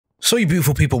So you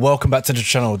beautiful people, welcome back to the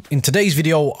channel. In today's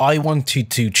video, I wanted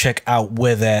to check out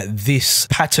whether this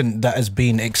patent that has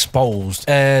been exposed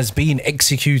has been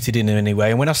executed in any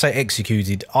way. And when I say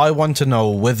executed, I want to know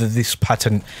whether this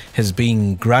patent has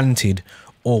been granted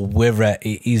or whether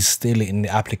it is still in the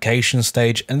application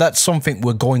stage, and that's something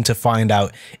we're going to find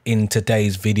out in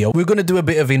today's video. We're going to do a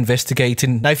bit of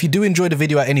investigating. Now, if you do enjoy the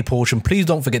video at any portion, please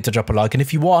don't forget to drop a like, and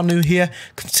if you are new here,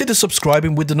 consider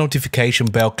subscribing with the notification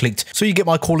bell clicked so you get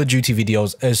my Call of Duty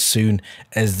videos as soon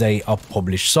as they are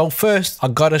published. So first, I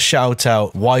gotta shout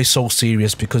out Why So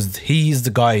Serious, because he is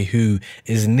the guy who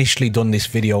has initially done this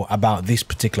video about this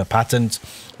particular patent.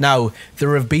 Now,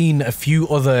 there have been a few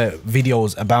other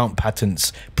videos about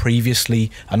patents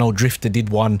previously. I know Drifter did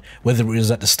one, whether it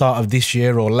was at the start of this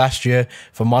year or last year,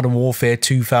 for Modern Warfare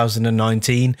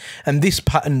 2019. And this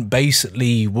patent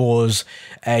basically was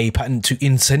a patent to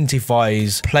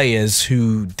incentivize players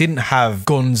who didn't have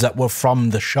guns that were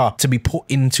from the shop to be put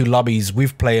into lobbies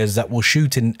with players that were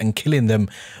shooting and killing them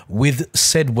with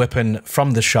said weapon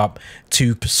from the shop,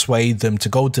 to persuade them to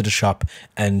go to the shop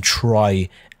and try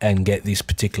and get this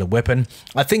particular weapon.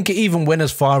 I think it even went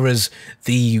as far as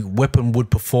the weapon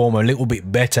would perform a little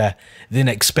bit better than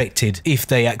expected if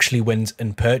they actually went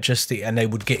and purchased it, and they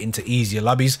would get into easier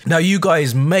lobbies. Now, you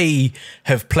guys may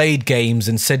have played games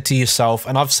and said to yourself,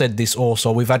 and I've said this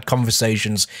also, we've had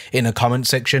conversations in the comment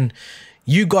section,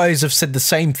 you guys have said the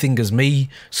same thing as me.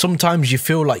 Sometimes you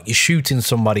feel like you're shooting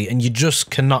somebody and you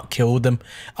just cannot kill them.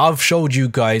 I've showed you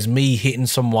guys me hitting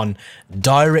someone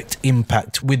direct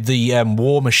impact with the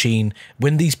war machine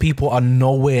when these people are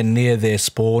nowhere near their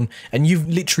spawn, and you've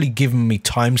literally given me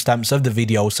timestamps of the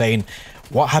video saying,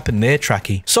 what happened there,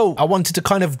 Trakky? So I wanted to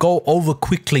kind of go over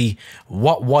quickly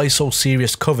what Why So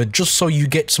Serious covered, just so you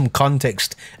get some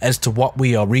context as to what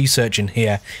we are researching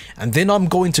here. And then I'm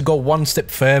going to go one step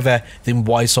further than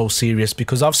Why So Serious,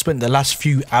 because I've spent the last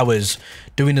few hours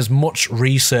doing as much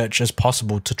research as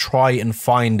possible to try and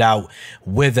find out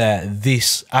whether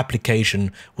this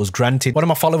application was granted. One of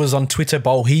my followers on Twitter,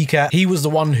 Bohika, he was the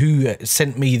one who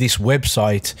sent me this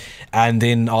website, and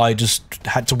then I just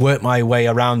had to work my way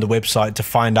around the website to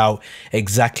find out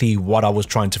exactly what I was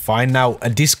trying to find. Now, a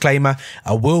disclaimer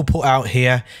I will put out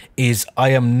here is I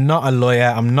am not a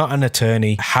lawyer, I'm not an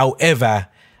attorney. However,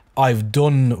 I've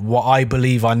done what I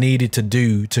believe I needed to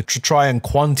do to try and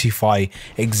quantify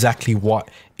exactly what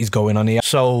is going on here.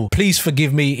 So please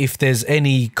forgive me if there's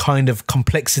any kind of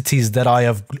complexities that I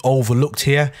have overlooked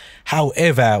here.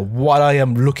 However, what I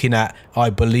am looking at, I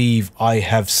believe I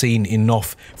have seen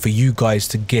enough for you guys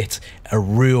to get a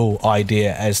real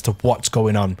idea as to what's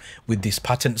going on with this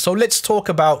patent. So let's talk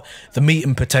about the meat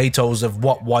and potatoes of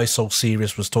what Why So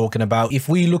Serious was talking about. If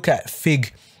we look at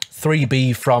Fig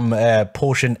 3B from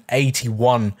portion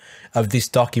 81 of this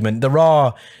document, there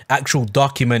are actual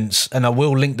documents, and I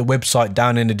will link the website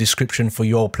down in the description for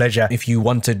your pleasure if you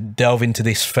want to delve into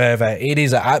this further. It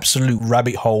is an absolute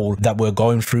rabbit hole that we're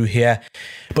going through here,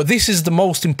 but this is the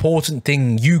most important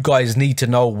thing you guys need to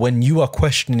know when you are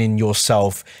questioning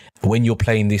yourself when you're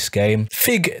playing this game.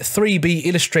 Fig 3B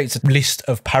illustrates a list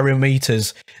of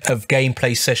parameters of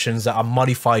gameplay sessions that are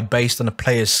modified based on a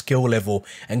player's skill level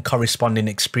and corresponding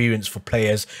experience for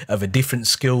players of a different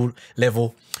skill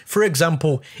level. For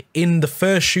example, in the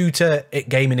first shooter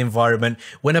gaming environment,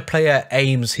 when a player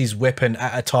aims his weapon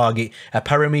at a target, a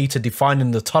parameter defining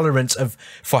the tolerance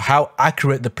for how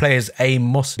accurate the player's aim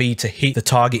must be to hit the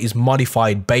target is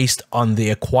modified based on the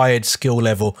acquired skill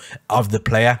level of the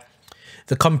player.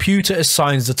 The computer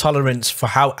assigns the tolerance for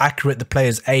how accurate the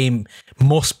player's aim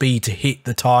must be to hit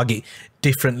the target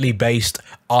differently based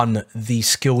on the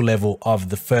skill level of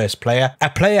the first player. A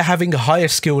player having a higher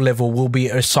skill level will be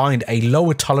assigned a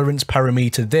lower tolerance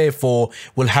parameter, therefore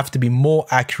will have to be more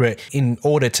accurate in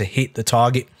order to hit the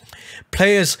target.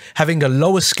 Players having a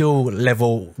lower skill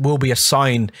level will be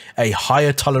assigned a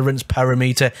higher tolerance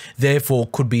parameter, therefore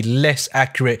could be less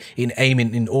accurate in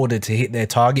aiming in order to hit their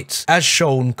targets. As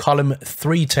shown, column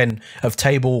 310 of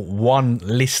table 1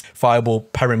 lists viable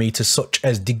parameters such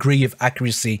as degree of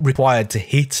accuracy required to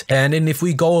hit. And then if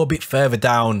we go a bit further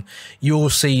down, you'll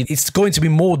see it's going to be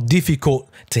more difficult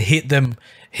to hit them.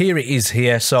 Here it is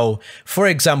here. So for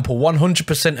example,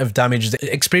 100% of damage,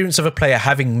 the experience of a player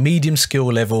having medium skill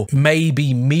level may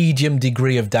be medium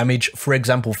degree of damage. For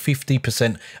example,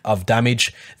 50% of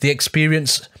damage. The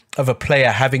experience of a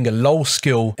player having a low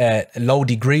skill, low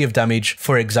degree of damage,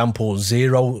 for example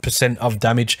 0% of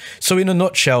damage. So in a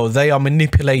nutshell, they are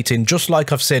manipulating, just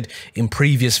like I've said in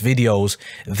previous videos,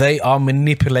 they are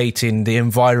manipulating the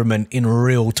environment in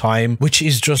real time, which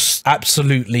is just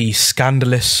absolutely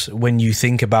scandalous when you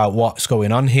think about what's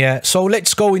going on here. So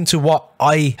let's go into what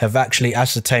I have actually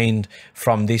ascertained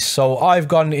from this. So I've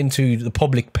gone into the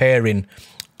public pairing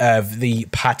of the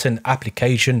patent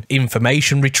application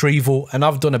information retrieval, and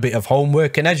I've done a bit of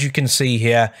homework, and as you can see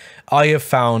here, I have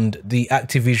found the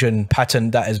Activision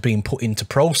patent that has been put into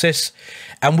process,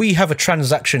 and we have a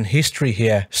transaction history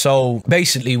here. So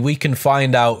basically we can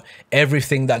find out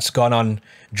everything that's gone on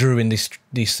during this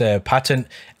patent,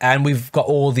 and we've got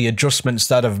all the adjustments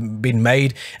that have been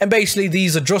made. And basically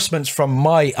these adjustments, from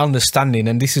my understanding,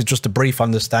 and this is just a brief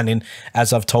understanding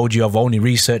as I've told you, I've only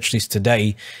researched this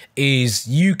today, is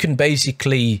you can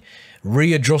basically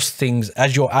readjust things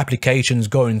as your application's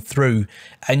going through,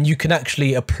 and you can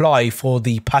actually apply for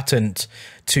the patent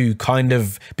to kind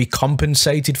of be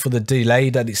compensated for the delay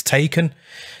that it's taken.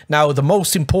 Now, the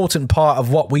most important part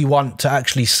of what we want to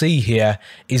actually see here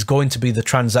is going to be the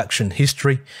transaction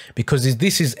history, because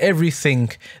this is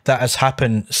everything that has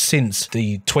happened since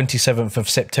the 27th of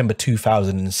September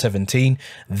 2017.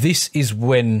 This is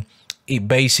when it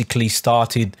basically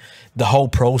started the whole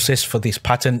process for this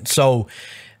patent. So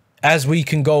as we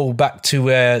can go back to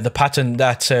the patent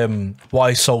that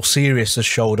Why So Serious has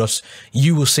showed us,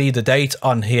 you will see the date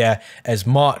on here as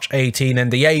March 18,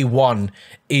 and the A1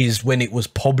 is when it was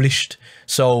published.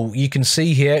 So you can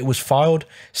see here it was filed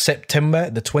September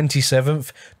the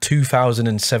 27th,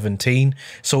 2017.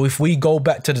 So if we go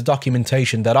back to the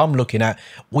documentation that I'm looking at,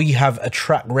 we have a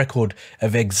track record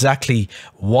of exactly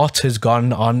what has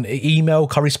gone on, email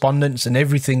correspondence and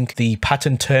everything, the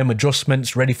patent term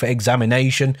adjustments ready for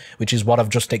examination, which is what I've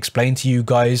just explained to you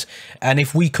guys. And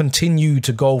if we continue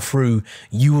to go through,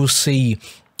 you will see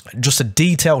just a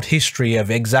detailed history of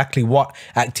exactly what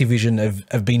Activision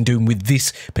have been doing with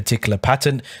this particular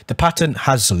patent. The patent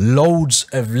has loads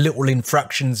of little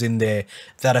infractions in there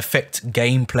that affect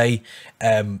gameplay,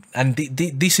 and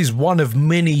this is one of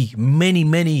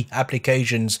many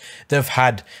applications they've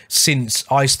had since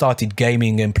I started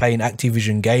gaming and playing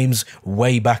Activision games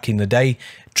way back in the day.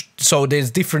 So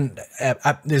there's different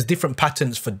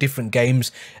patents for different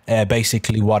games,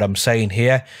 basically what I'm saying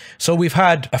here. So we've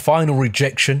had a final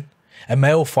rejection, a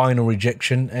mail final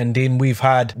rejection, and then we've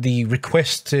had the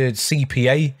request to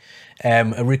CPA,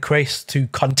 a request to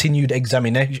continued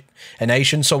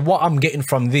examination. So what I'm getting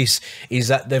from this is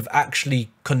that they've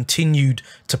actually continued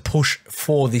to push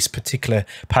for this particular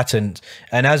patent.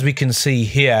 And as we can see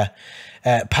here,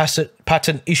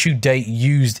 patent issue date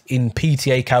used in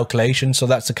PTA calculation, so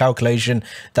that's the calculation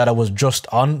that I was just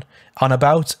on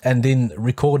about, and then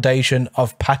recordation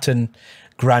of patent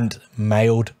grant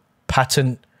mailed,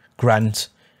 patent grant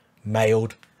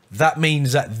mailed. That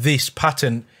means that this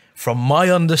patent, from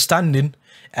my understanding,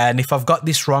 and if I've got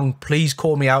this wrong, please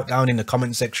call me out down in the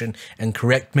comment section and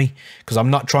correct me, because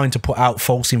I'm not trying to put out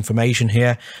false information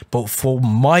here, but for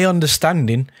my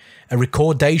understanding, a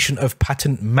recordation of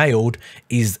patent mailed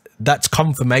that's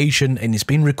confirmation, and it's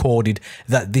been recorded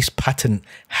that this patent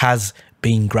has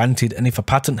been granted. And if a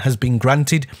patent has been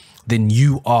granted, then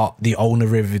you are the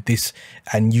owner of this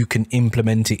and you can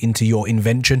implement it into your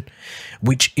invention,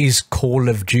 which is Call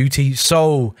of Duty.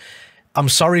 So I'm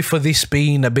sorry for this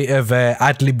being a bit of a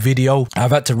ad-lib video.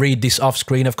 I've had to read this off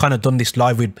screen. I've kind of done this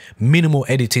live with minimal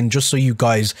editing just so you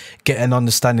guys get an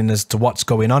understanding as to what's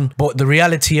going on. But the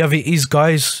reality of it is,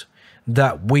 guys,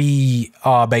 that we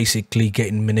are basically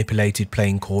getting manipulated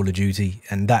playing Call of Duty,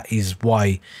 and that is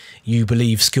why you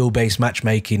believe skill-based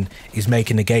matchmaking is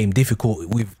making the game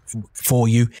difficult for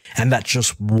you, and that's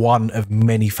just one of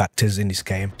many factors in this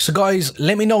game. So guys,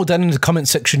 let me know down in the comment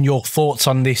section your thoughts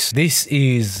on this. This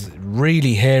is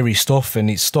really hairy stuff, and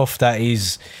it's stuff that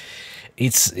is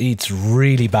it's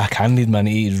really backhanded, man.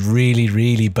 It is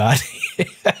really bad.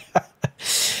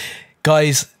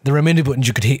 Guys, there are many buttons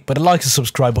you could hit, but the like and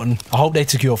subscribe button, I hope they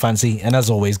took your fancy. And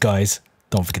as always, guys,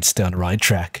 don't forget to stay on the right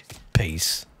track.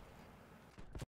 Peace.